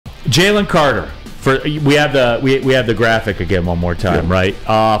Jalen Carter. We have the graphic again one more time, right?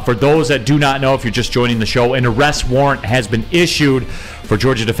 For those that do not know, if you're just joining the show, an arrest warrant has been issued for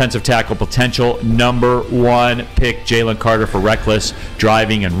Georgia defensive tackle potential #1 pick Jalen Carter for reckless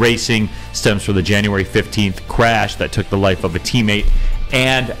driving and racing. Stems from the January 15th crash that took the life of a teammate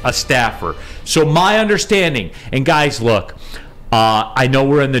and a staffer. So my understanding, and guys, look, I know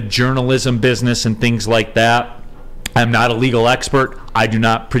we're in the journalism business and things like that. I'm not a legal expert. I do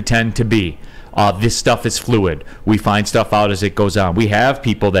not pretend to be. This stuff is fluid. We find stuff out as it goes on. We have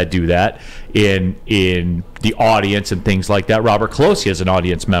people that do that in the audience and things like that. Robert Closey is an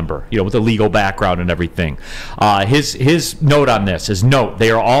audience member, with a legal background and everything. His note on this is,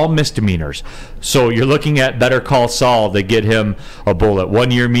 they are all misdemeanors. So you're looking at Better Call Saul to get him a bullet. 1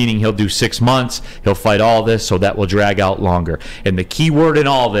 year meaning he'll do 6 months. He'll fight all this, so that will drag out longer. And the key word in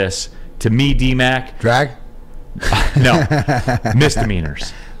all this, to me, D-Mac... Drag? No.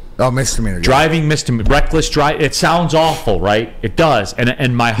 Misdemeanors. Oh, misdemeanor. Driving misdemeanor, reckless drive. It sounds awful, right? It does,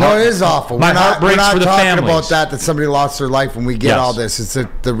 and my heart. No, it is awful. My heart breaks for the families. We're not talking about that somebody lost their life when we get all this. It's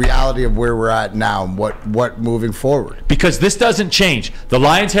the reality of where we're at now and what moving forward. Because this doesn't change. The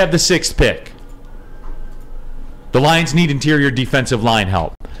Lions have the 6th pick. The Lions need interior defensive line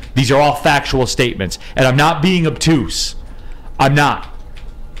help. These are all factual statements, and I'm not being obtuse. I'm not.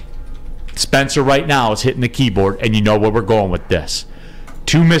 Spencer right now is hitting the keyboard, and you know where we're going with this.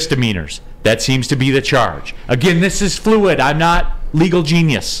 2 misdemeanors. That seems to be the charge. Again, this is fluid. I'm not legal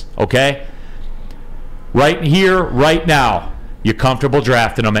genius, okay? Right here, right now, you're comfortable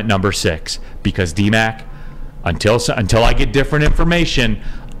drafting them at number 6 because D-Mac, until I get different information,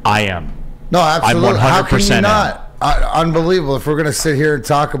 I am. No, absolutely. I'm 100% How can you not? Unbelievable. If we're going to sit here and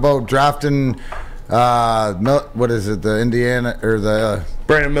talk about drafting, what is it, the Indiana or the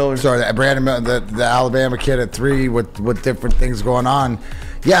Brandon Miller. Sorry, Brandon Miller, the Alabama kid at 3 with different things going on.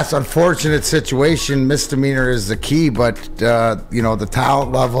 Yes, unfortunate situation. Misdemeanor is the key, but the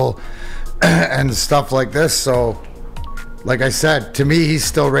talent level and stuff like this. So, like I said, to me, he's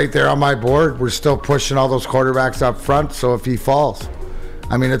still right there on my board. We're still pushing all those quarterbacks up front. So if he falls,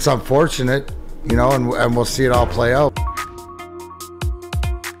 I mean, it's unfortunate, and we'll see it all play out.